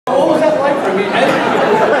life. I mean,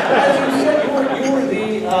 as you said,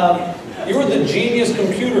 you were the genius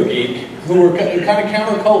computer geek who were kind of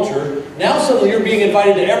counterculture. Now suddenly you're being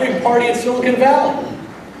invited to every party in Silicon Valley.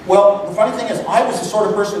 Well, the funny thing is, I was the sort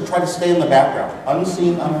of person who tried to stay in the background,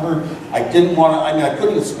 unseen, unheard. I didn't want to, I mean, I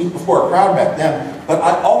couldn't even speak before a crowd back then, but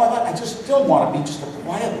all my life, I just still want to be just a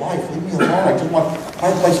quiet life. Leave me alone. I just want a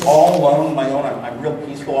quiet place all alone on my own. I'm real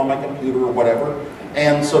peaceful on my computer or whatever.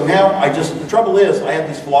 And so now, the trouble is, I have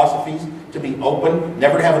these philosophies to be open,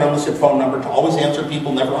 never to have an unlisted phone number, to always answer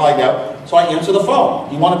people, never hide out. So I answer the phone.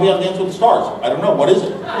 You want to be on Dance with the Stars? I don't know. What is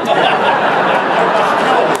it?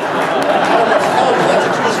 That's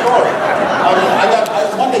a true story.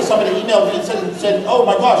 One day somebody emailed me and said, oh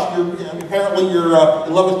my gosh, apparently you're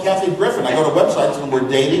in love with Kathy Griffin. I go to websites and we're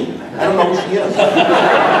dating. I don't know who she is.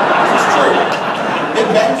 This is true. Big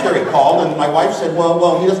Bang Theory called and my wife said,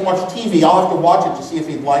 well, he doesn't watch TV. I'll have to watch it to see if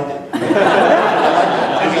he'd like it. I like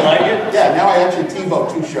it. Did you like it? Yeah, now I actually TiVo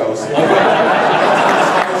 2 shows. Do you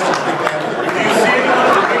see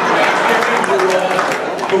anyone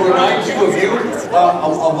who reminds you of you? A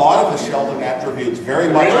lot of the Sheldon attributes, very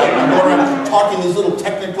much. I'm talking these little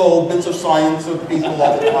technical bits of science with people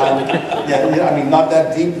all the time. Yeah, I mean, not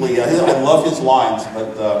that deeply. I love his lines,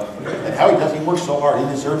 but and how he does, he works so hard. He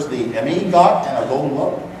deserves the Emmy he got and a Golden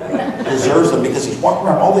Globe. He deserves them because he's walking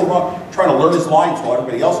around all day long trying to learn his lines while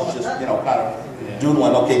everybody else is just, kind of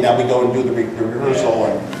doodling. Okay, now we go and do the rehearsal,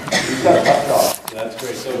 and he's got a tough job. That's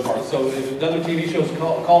great. So if another TV show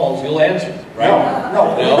calls, you'll answer, right?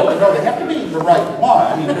 No, they have to be the right one.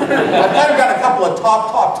 I mean, I've kind of got a couple of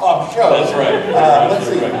top shows. That's right. Let's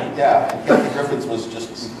see. Right. Yeah, Kathy Griffin's was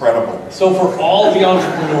just incredible. So for all the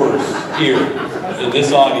entrepreneurs here in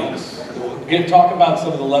this audience, talk about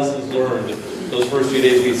some of the lessons learned those first few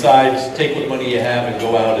days besides take what money you have and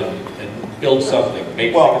go out and build something,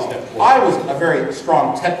 make a step forward. I was a very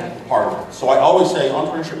strong technical part of it. So I always say,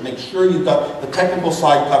 entrepreneurship, make sure you've got the technical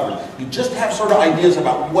side covered. You just have sort of ideas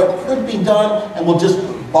about what could be done, and we'll just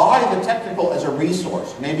buy the technical as a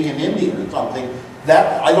resource, maybe in India or something.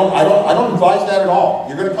 That I don't advise that at all.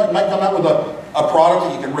 You might come out with a product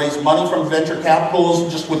that you can raise money from venture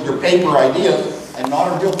capitals just with your paper ideas, and not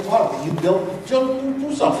a real product that you build.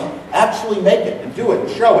 Do something. Actually make it and do it and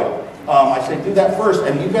show it. I say do that first,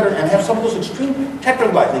 and you better have some of those extreme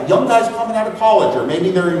technical guys, the young guys coming out of college, or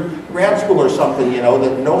maybe they're in grad school or something,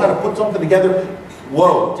 that know how to put something together.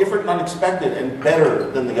 Whoa, different, unexpected, and better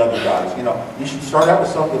than the other guys. You should start out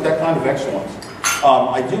with that kind of excellence.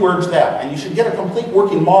 I do urge that, and you should get a complete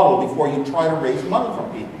working model before you try to raise money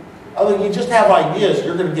from people. Other than you just have ideas,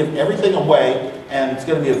 you're going to give everything away, and it's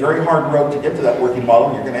going to be a very hard road to get to that working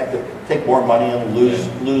model. You're going to have to take more money and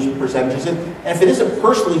lose percentages. And if it isn't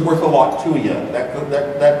personally worth a lot to you,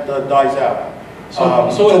 that dies out.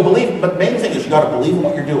 So believe. But the main thing is you got to believe in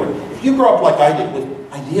what you're doing. If you grow up like I did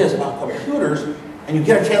with ideas about computers, and you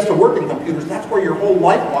get a chance to work in computers, that's where your whole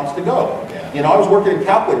life wants to go. Yeah. I was working in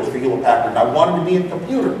calculators for Hewlett Packard, and I wanted to be in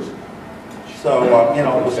computers. So, it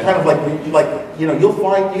was kind of like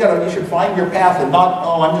you should find your path and not,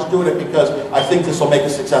 I'm just doing it because I think this will make a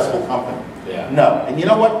successful company. Yeah. No. And you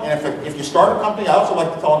know what? And if you start a company, I also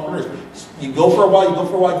like to tell entrepreneurs, you go for a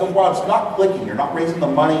while, it's not clicking, you're not raising the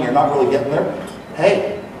money, you're not really getting there.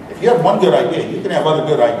 Hey, if you have one good idea, you can have other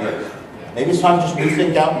good ideas. Maybe it's time to just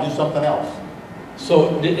rethink out and do something else.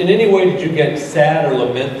 So in any way did you get sad or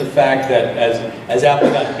lament the fact that as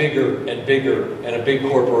Apple got bigger and bigger and a big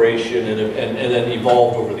corporation and then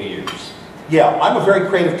evolved over the years? Yeah, I'm a very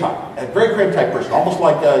creative type person, almost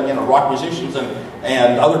like rock musicians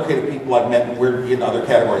and other creative people I've met in other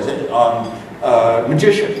categories,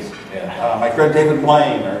 magicians. Yeah. My friend David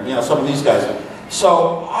Blaine, or some of these guys.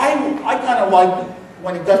 So I kind of like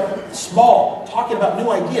when it got small, talking about new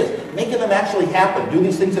ideas, making them actually happen, do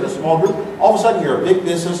these things in a small group. All of a sudden you're a big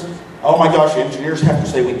business. Oh my gosh, engineers have to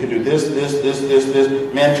say we can do this,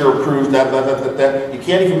 manager approves, that. You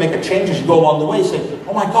can't even make a change as you go along the way. Say,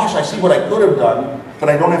 oh my gosh, I see what I could have done, but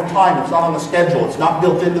I don't have time, it's not on the schedule, it's not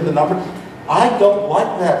built into the number. I don't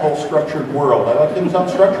like that whole structured world. I like things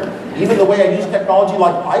unstructured. Even the way I use technology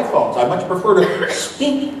like iPhones, I much prefer to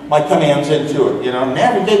speak my commands into it.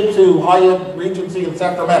 Navigate to Hyatt Regency in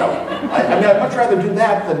Sacramento. I'd much rather do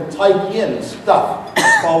that than type in stuff,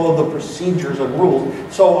 follow the procedures and rules.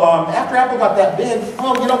 So after Apple got that big,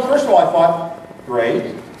 first of all, I thought,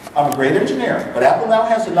 great, I'm a great engineer, but Apple now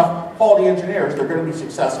has enough quality engineers, they're going to be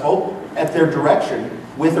successful at their direction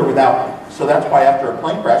with or without me. So that's why after a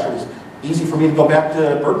plane crash, it was easy for me to go back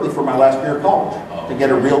to Berkeley for my last year of college to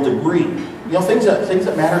get a real degree. Things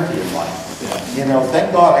that matter to you in life. Yeah.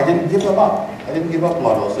 Thank God I didn't give them up. I didn't give up a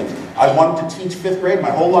lot of those things. I wanted to teach 5th grade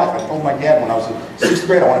my whole life. I told my dad when I was in 6th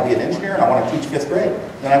grade I want to be an engineer and I want to teach 5th grade.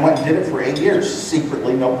 Then I went and did it for 8 years,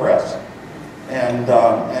 secretly, no press. And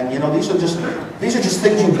you know, these are just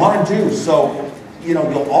things you want to do. So, you know,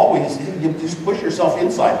 you just push yourself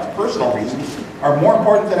inside. Personal reasons are more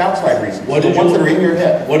important than outside reasons. The ones that are in your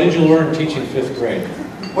head. What did you learn teaching 5th grade?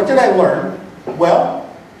 What did I learn? Well,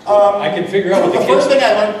 I can figure out what the first thing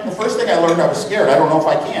I learned, I was scared. I don't know if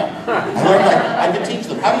I can. I learned I could teach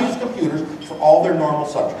them how to use computers for all their normal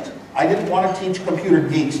subjects. I didn't want to teach computer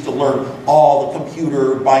geeks to learn all the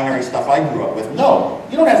computer binary stuff I grew up with. No,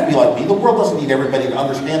 you don't have to be like me. The world doesn't need everybody to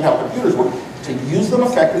understand how computers work. To use them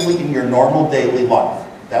effectively in your normal daily life.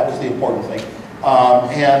 That was the important thing.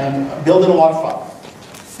 And build in a lot of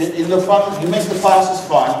fun. In the fun, you make the classes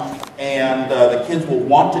fun. And the kids will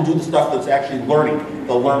want to do the stuff that's actually learning.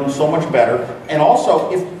 They'll learn so much better. And also,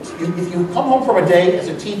 if you come home from a day as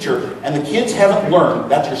a teacher and the kids haven't learned,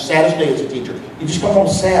 that's your saddest day as a teacher. You just come home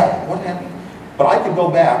sad. What happened? But I could go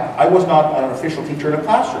back. I was not an official teacher in a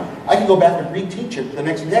classroom. I could go back and reteach it the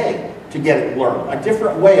next day to get it learned. A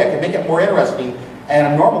different way. I could make it more interesting. And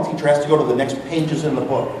a normal teacher has to go to the next pages in the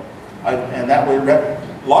book. And that way,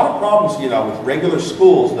 a lot of problems, you know, with regular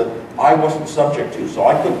schools that I wasn't subject to, so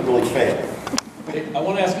I couldn't really fail. I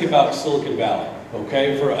want to ask you about Silicon Valley,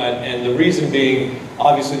 okay? And the reason being,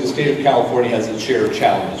 obviously the state of California has its share of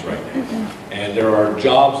challenges right now. And there are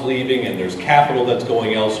jobs leaving and there's capital that's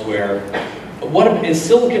going elsewhere. Is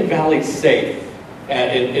Silicon Valley safe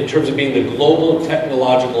in terms of being the global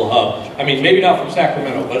technological hub? I mean, maybe not from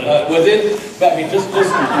Sacramento, but I mean,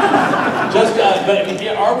 but I mean,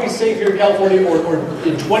 are we safe here in California, or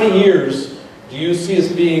in 20 years, do you see us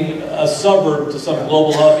being a suburb to some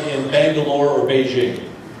global hub in Bangalore or Beijing?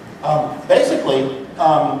 Basically,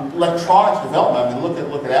 electronics development. I mean,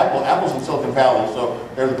 look at Apple. Apple's in Silicon Valley, so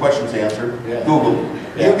there are the questions answered. Yeah. Google.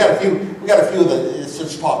 Yeah. We've got a few of the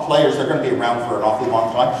such top players. They're going to be around for an awfully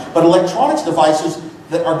long time. But electronics devices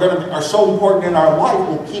that are so important in our life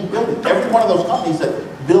will keep building. Every one of those companies that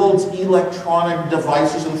builds electronic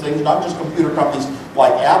devices and things, not just computer companies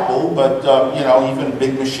like Apple, but you know, even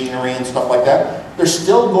big machinery and stuff like that, there's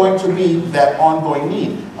still going to be that ongoing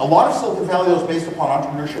need. A lot of Silicon Valley is based upon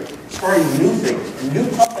entrepreneurship, starting new things, and new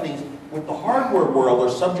companies with the hardware world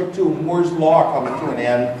are subject to Moore's Law coming to an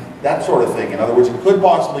end, that sort of thing. In other words, it could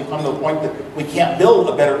possibly come to the point that we can't build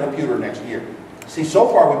a better computer next year. See, so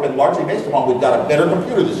far we've been largely based upon we've got a better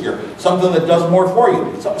computer this year, something that does more for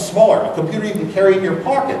you, something smaller, a computer you can carry in your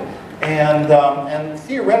pocket. And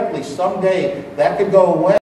theoretically, someday that could go away.